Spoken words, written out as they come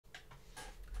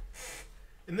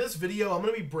In this video, I'm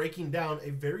going to be breaking down a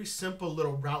very simple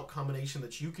little route combination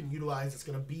that you can utilize. It's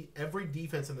going to beat every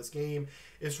defense in this game.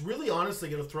 It's really honestly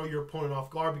going to throw your opponent off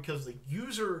guard because the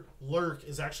user lurk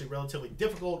is actually relatively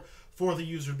difficult for the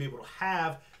user to be able to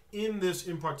have in this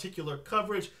in particular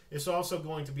coverage. It's also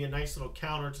going to be a nice little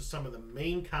counter to some of the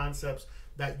main concepts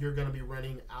that you're going to be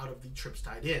running out of the trips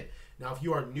tied in. Now, if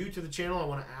you are new to the channel, I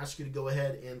want to ask you to go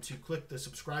ahead and to click the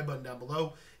subscribe button down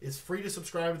below. It's free to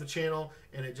subscribe to the channel,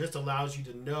 and it just allows you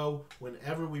to know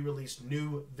whenever we release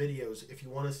new videos. If you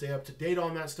want to stay up to date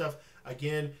on that stuff,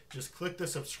 again, just click the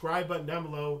subscribe button down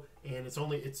below, and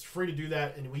it's free to do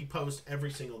that, and we post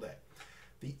every single day.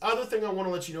 The other thing I want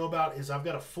to let you know about is I've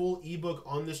got a full ebook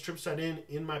on this trips tied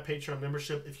in my Patreon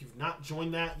membership. If you've not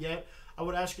joined that yet, I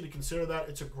would ask you to consider that.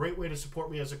 It's a great way to support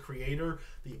me as a creator.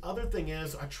 The other thing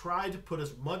is I try to put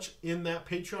as much in that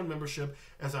Patreon membership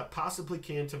as I possibly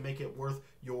can to make it worth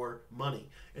your money.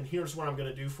 And here's what I'm going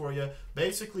to do for you.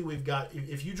 Basically, we've got,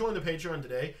 if you join the Patreon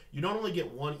today, you don't only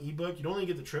get one ebook, you don't only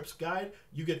get the trips guide,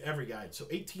 you get every guide. So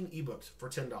 18 ebooks for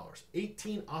 $10,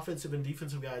 18 offensive and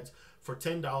defensive guides for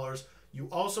 $10. You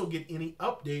also get any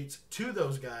updates to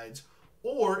those guides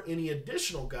or any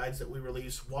additional guides that we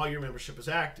release while your membership is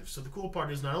active. So the cool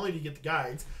part is not only do you get the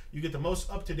guides, you get the most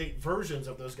up-to-date versions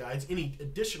of those guides, any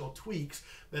additional tweaks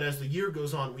that as the year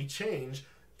goes on we change,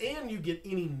 and you get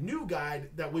any new guide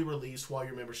that we release while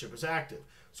your membership is active.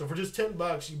 So for just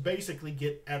 $10, you basically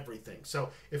get everything. So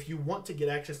if you want to get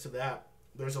access to that,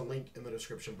 there's a link in the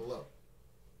description below.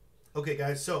 Okay,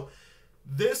 guys, so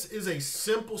this is a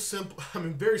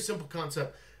very simple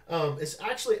concept. It's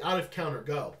actually out of counter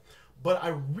go. But I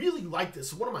really like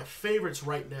this. It's one of my favorites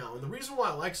right now. And the reason why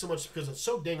I like it so much is because it's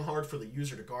so dang hard for the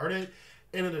user to guard it.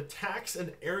 And it attacks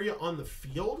an area on the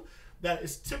field that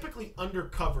is typically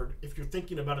undercovered if you're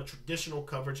thinking about a traditional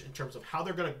coverage in terms of how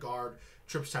they're going to guard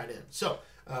trips tight end. So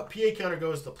PA counter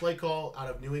go is the play call out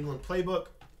of New England Playbook.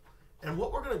 And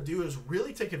what we're going to do is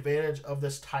really take advantage of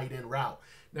this tight end route.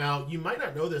 Now, you might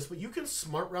not know this, but you can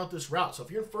smart route this route. So if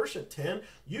you're in 1st and 10,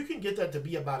 you can get that to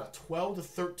be about a 12 to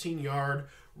 13 yard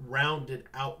rounded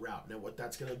out route. Now, what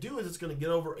that's going to do is it's going to get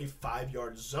over a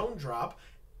 5-yard zone drop.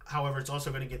 However, it's also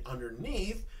going to get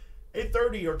underneath a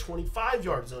 30 or 25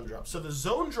 yard zone drop. So the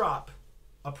zone drop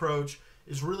approach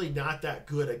is really not that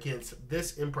good against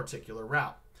this in particular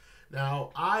route.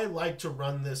 Now, I like to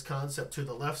run this concept to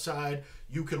the left side.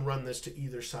 You can run this to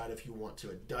either side if you want to.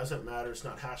 It doesn't matter. It's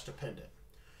not hash dependent.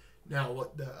 Now,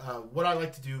 what I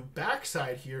like to do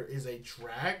backside here is a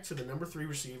drag to the number 3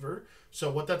 receiver.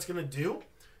 So what that's going to do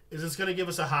is it's going to give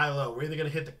us a high-low. We're either going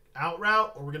to hit the out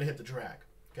route or we're going to hit the drag.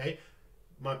 Okay,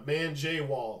 my man Jay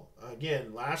Wall,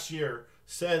 again, last year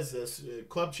says this,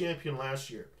 club champion last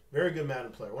year. Very good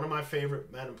Madden player. One of my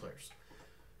favorite Madden players.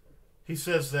 He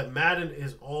says that Madden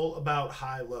is all about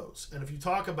high lows. And if you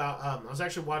talk about, I was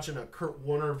actually watching a Kurt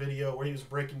Warner video where he was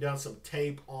breaking down some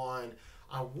tape on,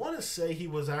 I want to say he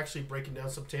was actually breaking down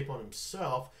some tape on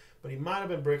himself, but he might have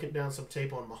been breaking down some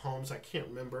tape on Mahomes. I can't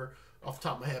remember off the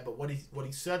top of my head, but what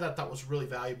he said I thought was really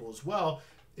valuable as well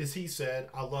is he said,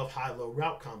 I love high-low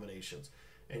route combinations.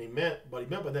 And he meant by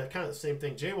that kind of the same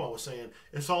thing J-Wall was saying.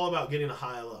 It's all about getting a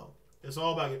high-low. It's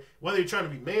all about, whether you're trying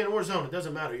to be man or zone, it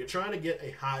doesn't matter. You're trying to get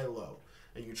a high-low,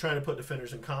 and you're trying to put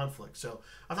defenders in conflict. So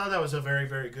I thought that was a very,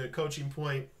 very good coaching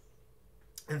point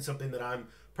and something that I'm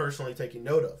personally taking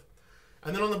note of.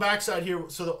 And then on the backside here,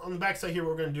 on the backside here,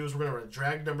 what we're going to do is we're going to run a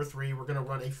drag number 3. We're going to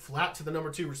run a flat to the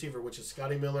number 2 receiver, which is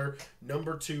Scotty Miller,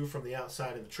 number 2 from the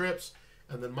outside in the trips.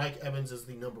 And then Mike Evans is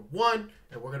the number 1,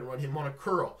 and we're going to run him on a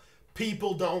curl.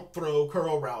 People don't throw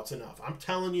curl routes enough. I'm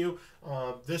telling you,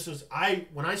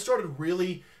 when I started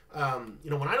really,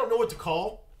 when I don't know what to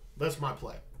call, that's my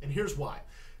play. And here's why.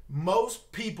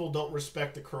 Most people don't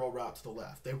respect the curl route to the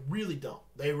left. They really don't.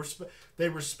 They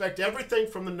respect everything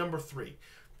from the number 3.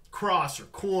 Cross or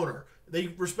corner. They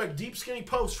respect deep skinny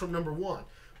posts from number 1,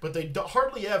 but they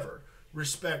hardly ever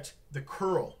respect the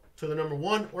curl to the number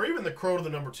 1 or even the curl to the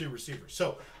number 2 receiver.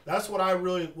 So that's what I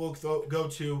really will go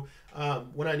to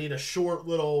when I need a short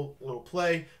little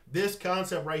play. This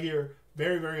concept right here,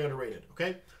 very, very underrated.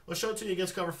 Okay, let's show it to you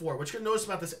against cover 4. What you're gonna notice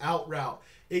about this out route,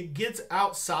 it gets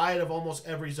outside of almost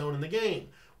every zone in the game.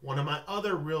 One of my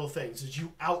other real things is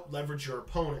you out leverage your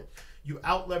opponent. You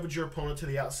out-leverage your opponent to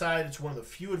the outside. It's one of the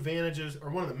few advantages, or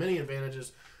one of the many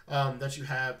advantages that you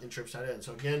have in trips tight end.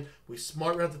 So again, we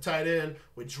smart route the tight end.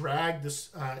 We drag this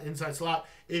inside slot.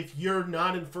 If you're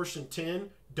not in 1st and 10,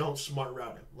 don't smart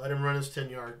route him. Let him run his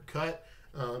 10-yard cut.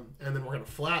 And then we're going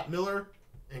to flat Miller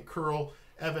and curl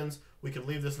Evans. We can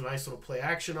leave this nice little play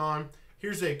action on.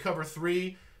 Here's a cover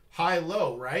 3.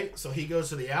 high-low, right? So he goes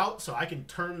to the out, so I can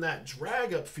turn that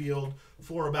drag upfield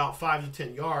for about 5 to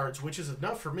 10 yards, which is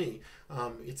enough for me.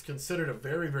 It's considered a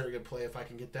very, very good play if I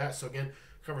can get that. So again,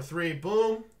 cover 3,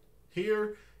 boom,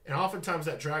 here, and oftentimes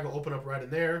that drag will open up right in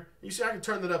there. You see I can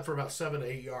turn that up for about 7 to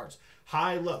 8 yards.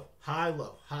 High-low,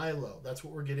 high-low, high-low. That's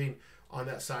what we're getting on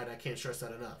that side. I can't stress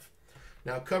that enough.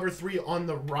 Now, cover 3 on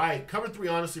the right. Cover 3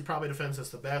 honestly probably defends us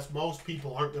the best. Most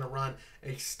people aren't going to run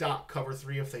a stock cover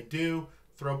 3. If they do,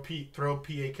 throw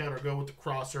PA counter, go with the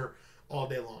crosser all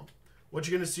day long. What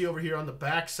you're going to see over here on the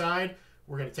back side,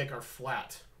 we're going to take our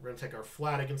flat. We're going to take our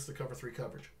flat against the cover 3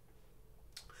 coverage.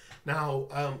 Now,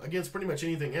 against pretty much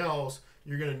anything else,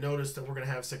 you're going to notice that we're going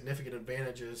to have significant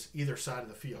advantages either side of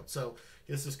the field. So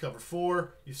this is cover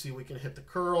 4. You see we can hit the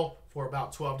curl for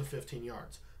about 12 to 15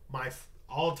 yards. My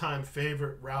all-time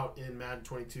favorite route in Madden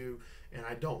 22, and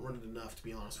I don't run it enough, to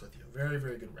be honest with you. Very,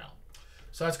 very good route.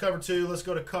 So that's cover 2. Let's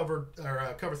go to cover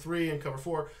 3 and cover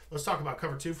 4. Let's talk about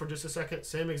cover 2 for just a second.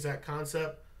 Same exact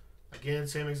concept. Again,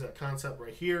 same exact concept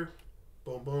right here.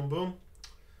 Boom, boom, boom.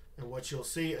 And what you'll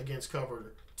see against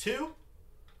cover 2,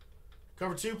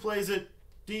 cover 2 plays it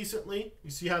decently.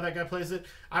 You see how that guy plays it?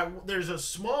 There's a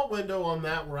small window on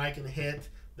that where I can hit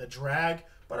the drag,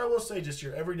 but I will say just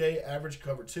your everyday average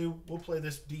cover 2 will play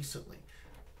this decently.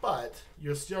 But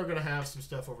you're still going to have some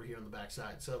stuff over here on the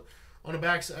backside. So on the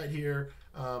backside here,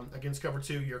 against cover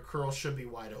 2, your curl should be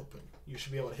wide open. You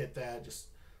should be able to hit that, just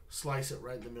slice it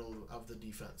right in the middle of the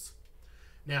defense.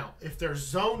 Now, if they're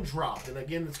zone dropped, and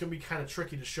again, it's going to be kind of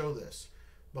tricky to show this,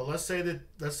 but let's say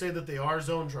that they are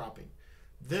zone dropping.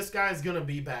 This guy's going to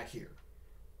be back here,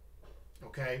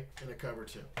 okay, in a cover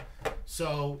 2.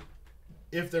 So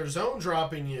if they're zone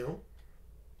dropping you,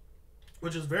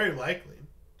 which is very likely,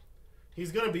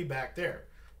 he's going to be back there.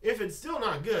 If it's still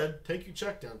not good, take your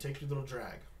check down, take your little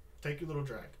drag. Take your little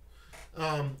drag.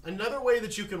 Another way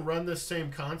that you can run this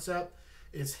same concept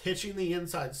is hitching the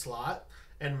inside slot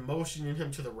and motioning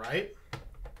him to the right.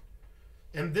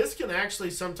 And this can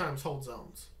actually sometimes hold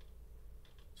zones.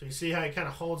 So you see how he kind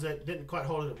of holds it. Didn't quite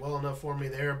hold it well enough for me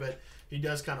there, but he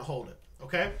does kind of hold it.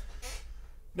 Okay?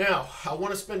 Now, I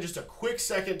want to spend just a quick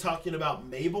second talking about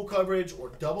Mabel coverage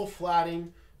or double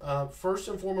flatting. First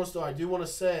and foremost, though, I do want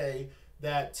to say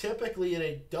that typically in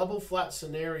a double flat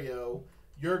scenario,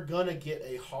 you're going to get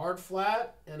a hard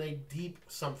flat and a deep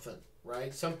something,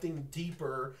 right? Something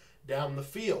deeper down the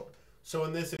field. So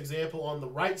in this example on the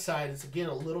right side, it's again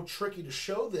a little tricky to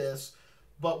show this,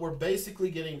 but we're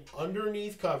basically getting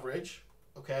underneath coverage,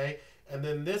 okay? And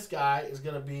then this guy is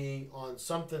going to be on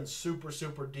something super,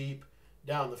 super deep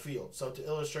down the field. So to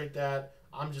illustrate that,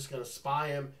 I'm just going to spy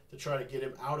him to try to get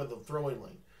him out of the throwing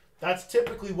lane. That's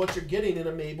typically what you're getting in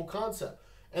a Mabel concept.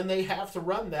 And they have to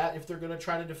run that if they're going to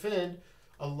try to defend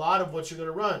a lot of what you're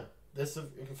going to run.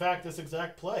 In fact, this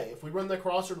exact play. If we run the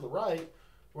crosser to the right,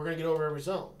 we're going to get over every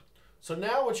zone. So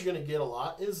now what you're going to get a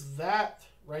lot is that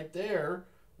right there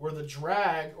where the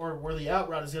drag or where the out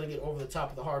route is going to get over the top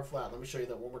of the hard flat. Let me show you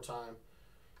that one more time.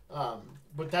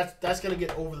 But that's going to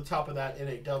get over the top of that in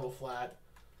a double flat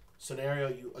scenario.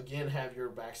 You, again, have your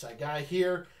backside guy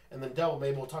here, and then double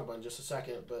Mabel we'll talk about in just a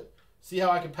second. But see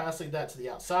how I can pass lead that to the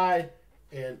outside,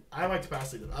 and I like to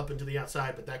pass lead it up into the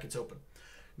outside, but that gets open.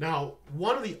 Now,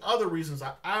 one of the other reasons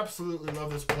I absolutely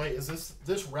love this play is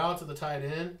this route to the tight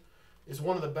end is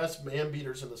one of the best man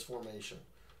beaters in this formation.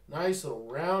 Nice little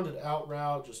rounded out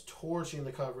route, just torching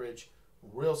the coverage.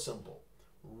 Real simple.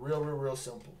 Real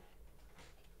simple.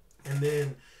 And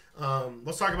then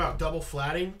let's talk about double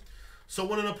flatting. So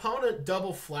when an opponent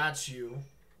double flats you,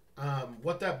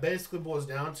 what that basically boils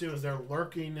down to is they're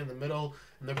lurking in the middle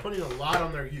and they're putting a lot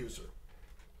on their user.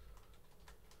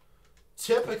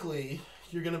 Typically,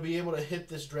 you're going to be able to hit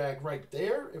this drag right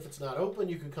there. If it's not open,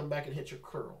 you can come back and hit your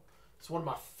curl. It's one of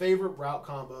my favorite route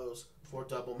combos for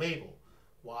double Mabel.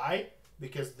 Why?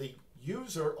 Because the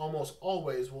user almost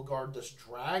always will guard this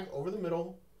drag over the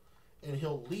middle, and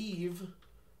he'll leave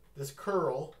this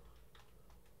curl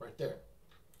right there.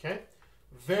 Okay?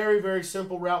 Very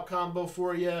simple route combo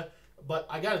for you, but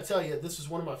I got to tell you, this is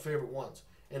one of my favorite ones.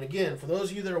 And again, for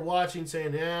those of you that are watching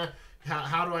saying,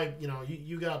 how do I,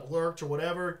 you got lurked or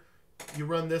whatever, you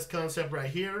run this concept right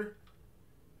here.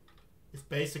 It's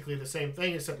basically the same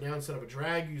thing, except now instead of a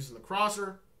drag, using the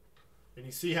crosser. And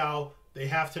you see how they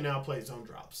have to now play zone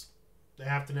drops. They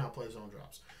have to now play zone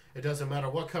drops. It doesn't matter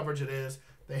what coverage it is.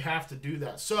 They have to do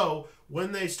that. So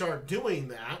when they start doing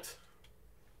that,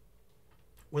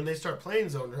 when they start playing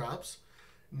zone drops,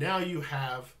 now you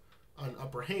have an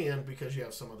upper hand because you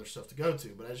have some other stuff to go to.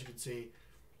 But as you can see,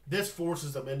 this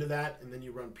forces them into that, and then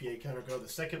you run PA counter go. The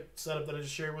second setup that I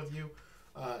just shared with you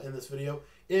in this video.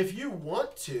 If you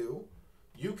want to,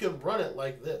 You can run it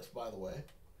like this, by the way.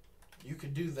 You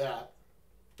could do that.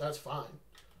 That's fine.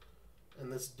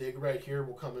 And this dig right here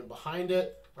will come in behind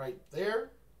it, right there,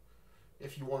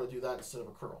 if you want to do that instead of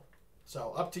a curl.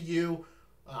 So up to you.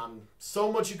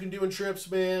 So much you can do in trips,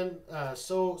 man.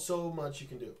 So much you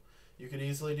can do. You could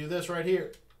easily do this right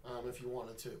here if you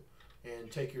wanted to,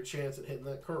 and take your chance at hitting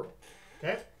that curl.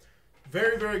 Okay?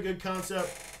 Very, very good concept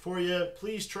for you.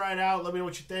 Please try it out. Let me know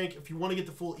what you think. If you want to get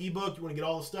the full ebook, you want to get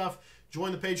all the stuff,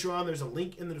 join the Patreon. There's a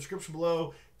link in the description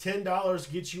below.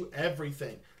 $10 gets you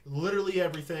everything. Literally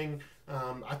everything.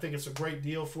 I think it's a great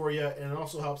deal for you, and it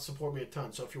also helps support me a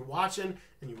ton. So if you're watching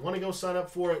and you want to go sign up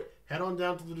for it, head on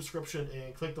down to the description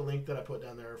and click the link that I put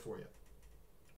down there for you.